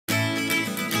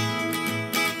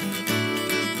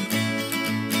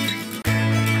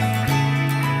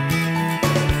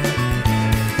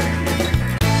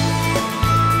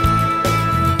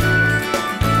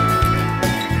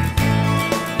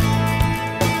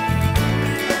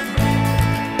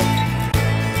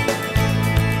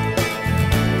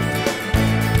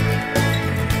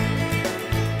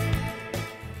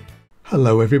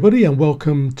Hello everybody and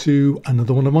welcome to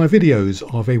another one of my videos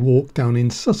of a walk down in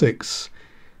Sussex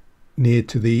near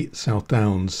to the South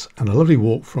Downs, and a lovely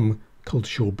walk from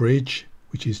Coultershaw Bridge,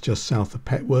 which is just south of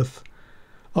Petworth,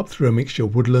 up through a mixture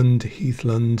of woodland,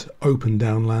 heathland, open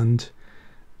downland,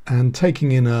 and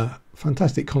taking in a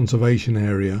fantastic conservation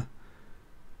area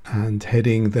and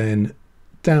heading then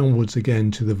downwards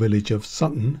again to the village of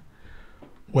Sutton,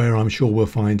 where I'm sure we'll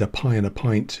find a pie and a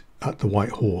pint at the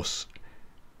White Horse.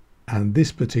 And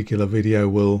this particular video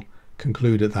will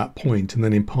conclude at that point, and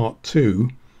then in part 2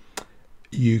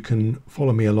 you can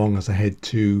follow me along as I head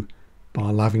to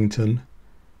Barlavington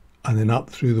and then up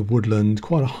through the woodland,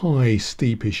 quite a high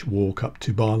steepish walk up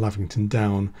to Barlavington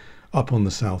Down, up on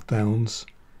the South Downs,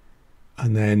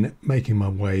 and then making my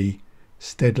way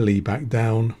steadily back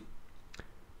down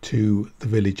to the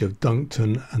village of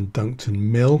Duncton and Duncton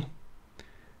Mill,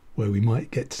 where we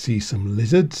might get to see some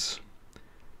lizards.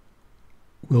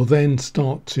 We'll then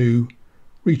start to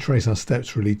retrace our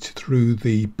steps really through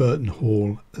the Burton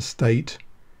Hall estate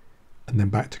and then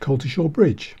back to Coultershaw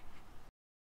Bridge.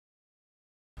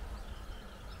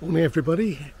 Morning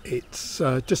everybody, it's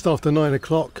just after 9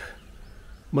 o'clock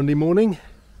Monday morning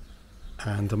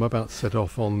and I'm about to set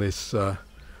off on this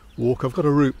walk. I've got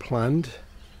a route planned,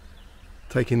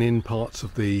 taking in parts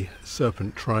of the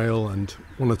Serpent Trail and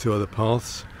one or two other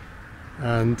paths,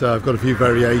 and I've got a few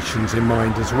variations in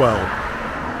mind as well.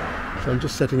 So I'm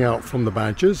just setting out from the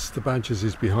Badgers. The Badgers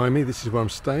is behind me. This is where I'm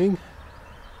staying,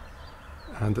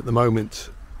 and at the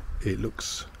moment it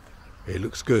looks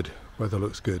good. Weather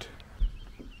looks good.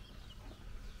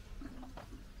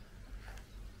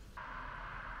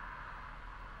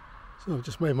 So I've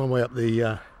just made my way up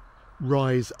the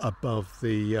rise above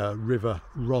the River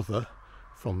Rother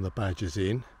from the Badgers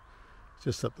Inn,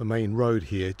 just up the main road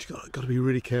here. You've got to be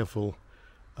really careful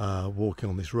walking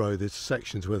on this road. There's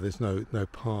sections where there's no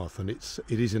path, and it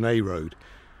is an A road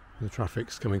and the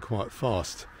traffic's coming quite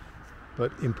fast.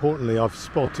 But importantly, I've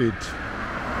spotted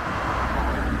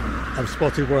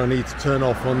where I need to turn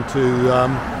off onto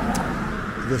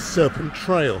the Serpent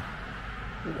Trail.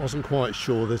 I wasn't quite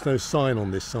sure. There's no sign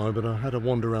on this side, but I had a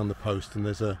wander around the post and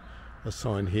there's a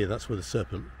sign here. That's where the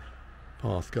Serpent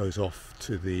path goes off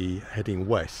to the heading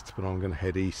west, but I'm going to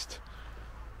head east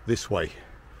this way.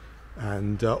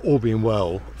 And all being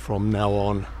well, from now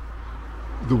on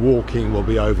the walking will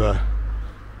be over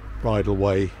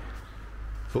bridleway,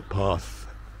 footpath,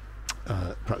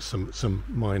 perhaps some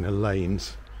minor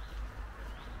lanes,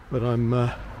 but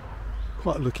I'm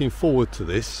quite looking forward to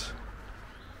this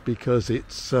because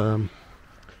it's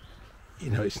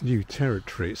it's new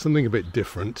territory. It's something a bit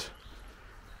different,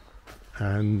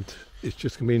 and it's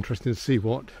just going to be interesting to see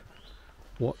what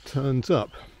turns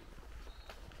up.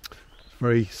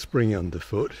 Very springy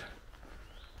underfoot,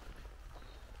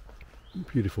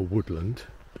 beautiful woodland.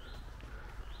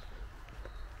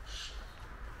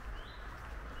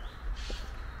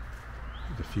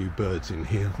 There's a few birds in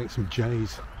here, I think some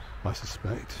jays, I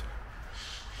suspect.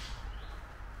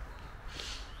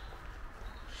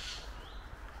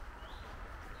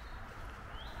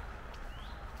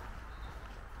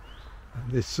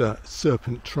 And this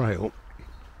Serpent Trail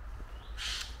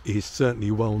is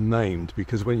certainly well named,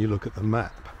 because when you look at the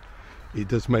map it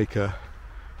does make a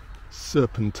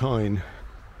serpentine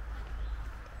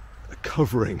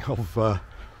covering of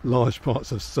large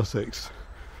parts of Sussex.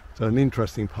 So an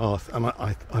interesting path, and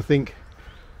I think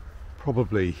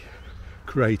probably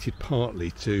created partly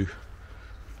to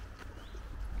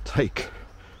take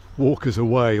walkers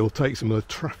away, or take some of the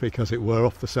traffic, as it were,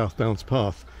 off the South Downs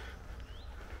path.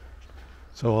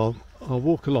 So I'll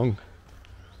walk along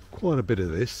quite a bit of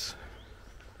this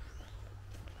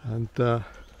and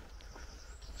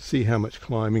see how much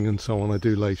climbing and so on I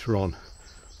do later on.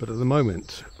 But at the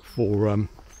moment, for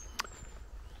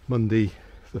Monday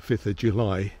the 5th of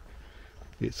July,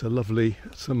 it's a lovely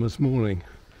summer's morning.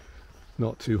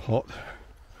 Not too hot,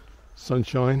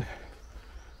 sunshine,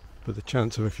 but the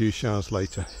chance of a few showers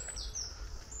later.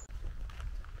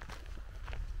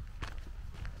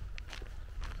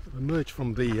 I've emerged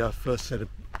from the first set of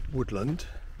woodland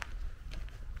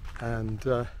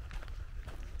and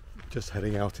just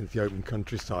heading out into the open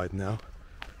countryside now.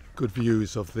 Good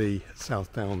views of the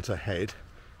South Downs ahead.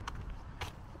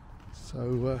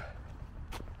 So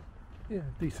yeah,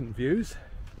 decent views.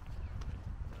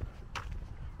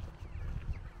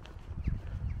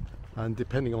 And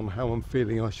depending on how I'm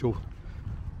feeling, I shall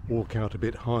walk out a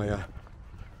bit higher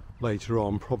later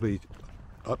on, probably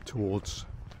up towards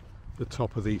the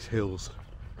top of these hills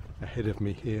ahead of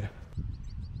me here.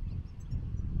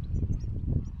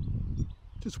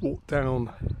 Just walked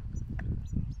down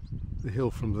the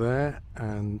hill from there,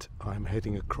 and I'm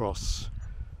heading across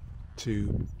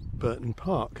to Burton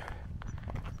Park.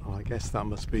 I guess that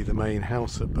must be the main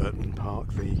house at Burton Park,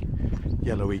 the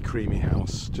yellowy creamy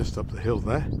house just up the hill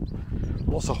there.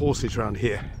 Lots of horses around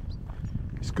here.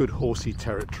 It's good horsey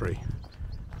territory.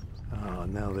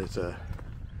 Now there's a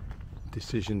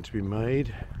decision to be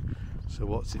made. So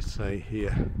what's it say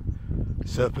here?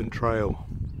 Serpent Trail,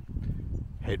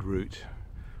 head route.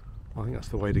 I think that's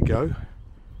the way to go.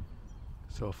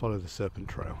 So I'll follow the Serpent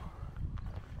Trail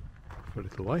for a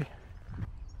little way.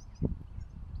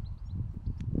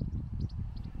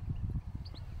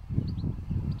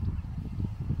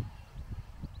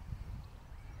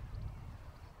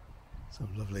 Some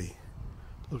lovely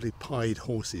pied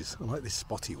horses. I like this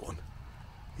spotty one.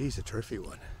 He's a terrific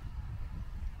one.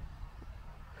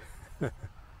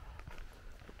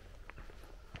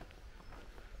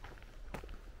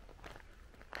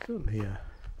 Certainly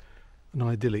an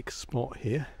idyllic spot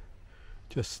here.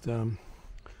 Just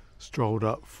strolled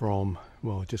up from,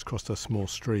 well, just crossed a small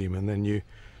stream, and then you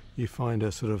find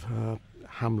a sort of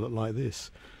hamlet like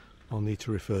this. I'll need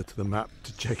to refer to the map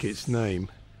to check its name,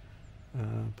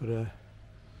 but a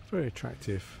very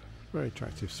attractive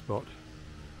spot.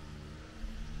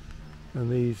 And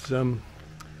these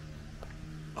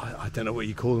I don't know what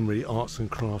you call them really, arts and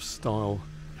crafts style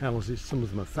houses. Some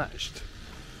of them are thatched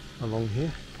along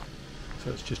here, so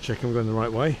let's just check I'm going the right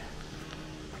way.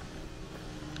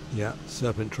 Yeah,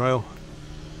 Serpent Trail,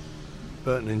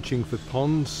 Burton and Chingford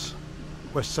Ponds,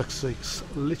 West Sussex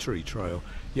Literary Trail.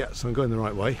 Yeah, so I'm going the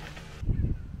right way.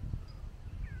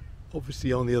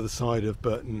 Obviously on the other side of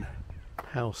Burton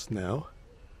House now,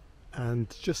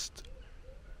 and just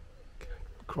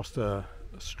crossed a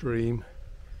stream,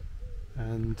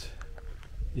 and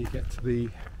you get to the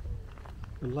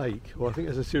lake. Well, I think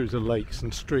there's a series of lakes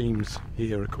and streams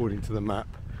here according to the map,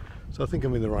 so I think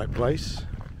I'm in the right place.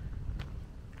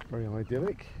 Very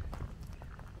idyllic.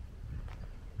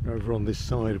 Over on this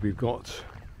side we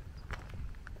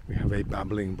have a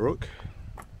babbling brook.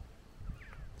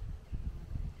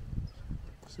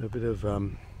 So a bit of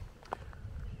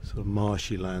sort of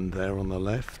marshy land there on the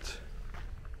left.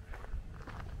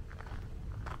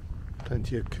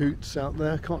 Plenty of coots out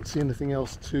there. Can't see anything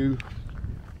else too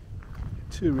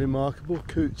remarkable.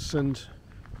 Coots and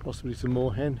possibly some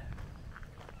moorhen.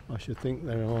 I should think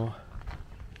there are.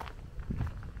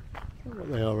 I don't know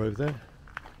what they are over there.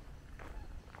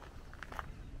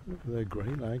 Whether they're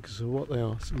grey lags or what they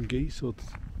are. Some geese, or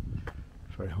it's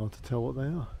very hard to tell what they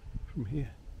are from here.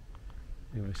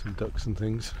 Anyway, some ducks and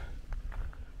things.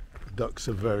 Ducks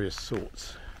of various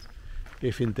sorts.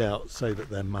 If in doubt, say that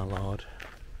they're mallard.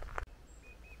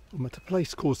 I'm at a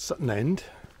place called Sutton End,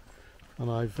 and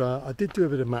I did do a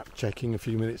bit of map checking a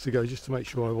few minutes ago just to make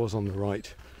sure I was on the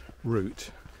right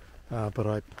route, but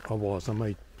I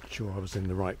made sure I was in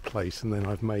the right place, and then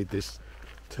I've made this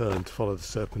turn to follow the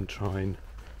Serpent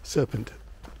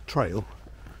Trail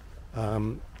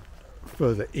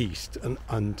further east,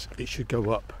 and it should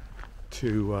go up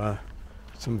to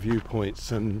some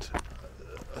viewpoints and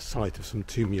a site of some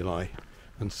tumuli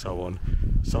and so on.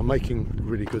 So I'm making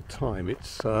really good time.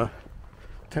 It's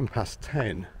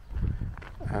 10:10,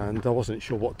 and I wasn't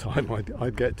sure what time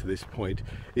I'd get to this point.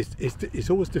 It's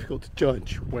always difficult to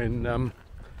judge when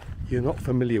you're not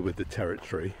familiar with the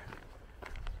territory.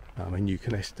 I mean, you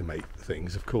can estimate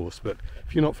things, of course, but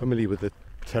if you're not familiar with the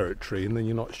territory, and then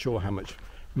you're not sure how much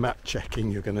map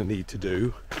checking you're going to need to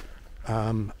do,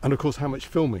 and of course how much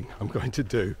filming I'm going to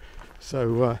do.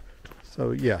 So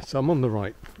I'm on the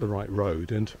right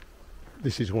road, and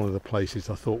this is one of the places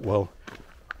I thought, well,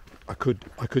 I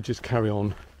could just carry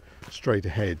on straight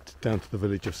ahead down to the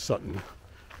village of Sutton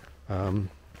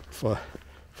for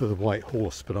the White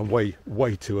Horse, but I'm way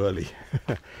too early,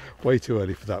 way too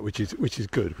early for that, which is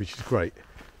good, which is great.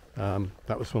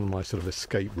 That was one of my sort of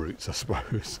escape routes, I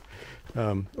suppose,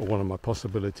 or one of my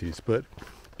possibilities. But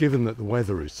given that the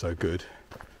weather is so good,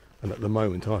 and at the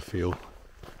moment I feel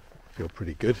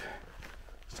pretty good,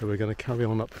 so we're going to carry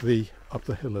on up the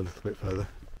hill a little bit further.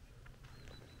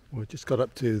 We've just got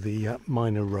up to the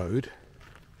minor road.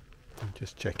 I'm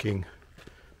just checking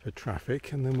for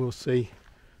traffic, and then we'll see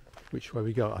which way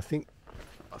we go. I think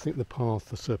the path,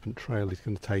 the Serpent Trail, is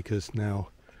going to take us now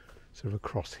sort of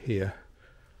across here,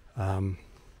 and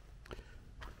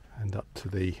up to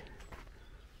the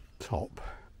top.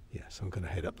 Yeah, so I'm going to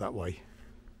head up that way.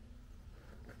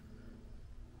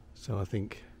 So I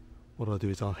think what I'll do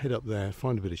is I'll head up there,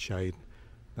 find a bit of shade.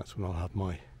 That's when I'll have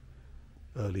my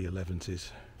early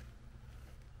 11s.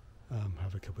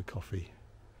 Have a cup of coffee.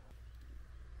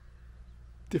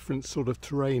 Different sort of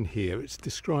terrain here. It's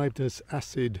described as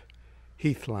acid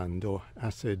heathland or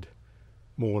acid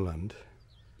moorland.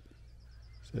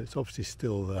 So it's obviously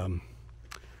still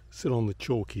on the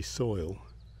chalky soil,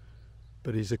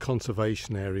 but is a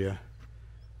conservation area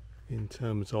in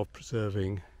terms of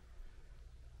preserving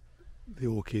the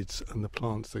orchids and the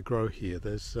plants that grow here.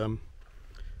 There's a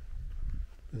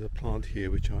plant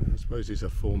here which I suppose is a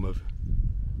form of,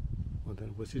 I don't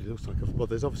know what it looks like. Well,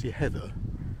 there's obviously heather,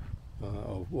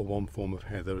 or one form of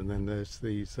heather, and then there's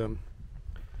these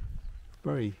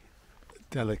very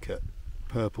delicate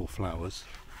purple flowers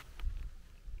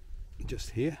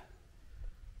just here.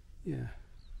 Yeah,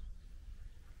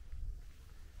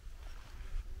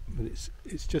 but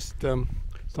it's just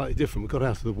slightly different. We got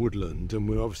out of the woodland and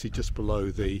we're obviously just below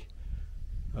the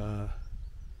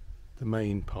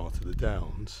main part of the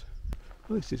downs.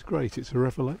 Well, this is great. It's a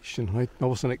revelation. I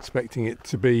wasn't expecting it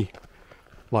to be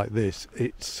like this.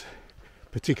 It's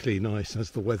particularly nice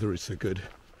as the weather is so good.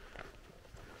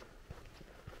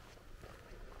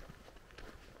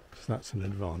 So that's an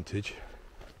advantage.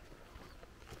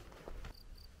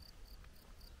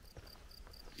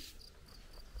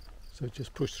 So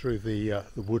just pushed through the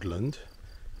woodland,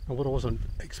 and what I wasn't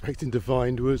expecting to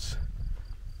find was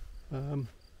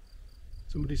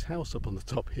somebody's house up on the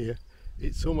top here.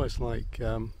 It's almost like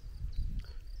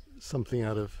something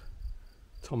out of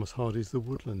Thomas Hardy's The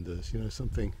Woodlanders, you know,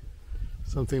 something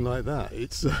like that.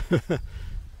 It's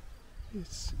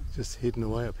it's just hidden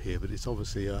away up here, but it's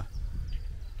obviously a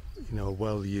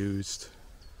well-used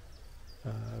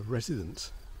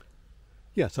residence.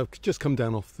 Yeah, so I've just come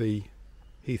down off the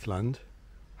heathland,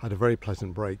 had a very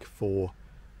pleasant break for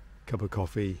a cup of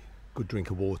coffee, good drink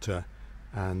of water,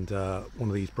 and one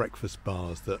of these breakfast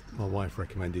bars that my wife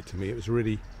recommended to me. It was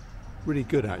really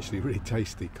good, actually, really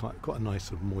tasty, quite a nice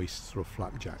sort of moist sort of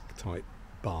flapjack type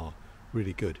bar,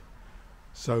 really good.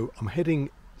 So I'm heading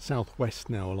southwest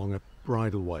now along a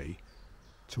bridleway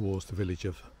towards the village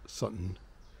of Sutton,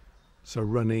 so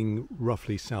running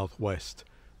roughly southwest,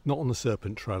 not on the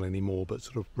Serpent Trail anymore, but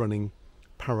sort of running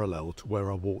parallel to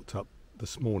where I walked up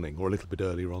this morning, or a little bit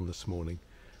earlier on this morning.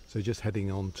 So just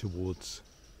heading on towards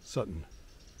Sutton,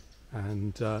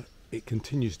 and it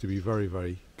continues to be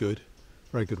very good,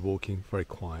 very good walking, very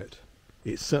quiet.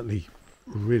 It's certainly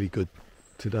really good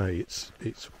today.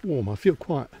 It's warm. I feel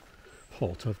quite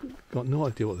hot. I've got no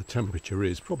idea what the temperature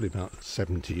is, probably about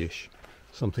 70ish,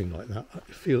 something like that.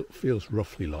 It feels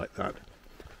roughly like that.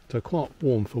 So quite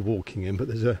warm for walking in, but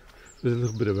there's a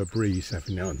little bit of a breeze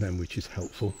every now and then, which is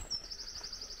helpful.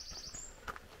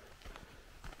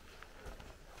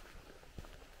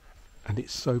 And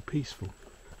it's so peaceful.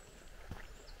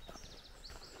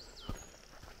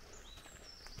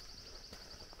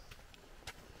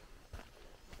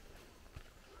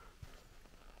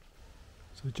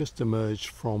 So just emerged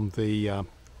from the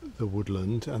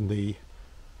woodland and the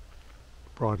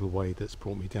bridleway that's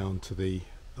brought me down to the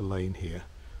lane here.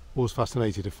 Always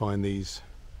fascinated to find these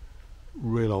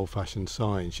real old-fashioned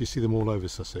signs. You see them all over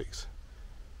Sussex.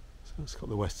 So it's got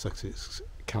the West Sussex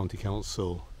County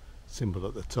Council symbol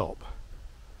at the top,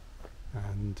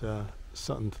 and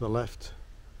Sutton to the left,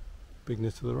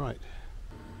 Bignor to the right.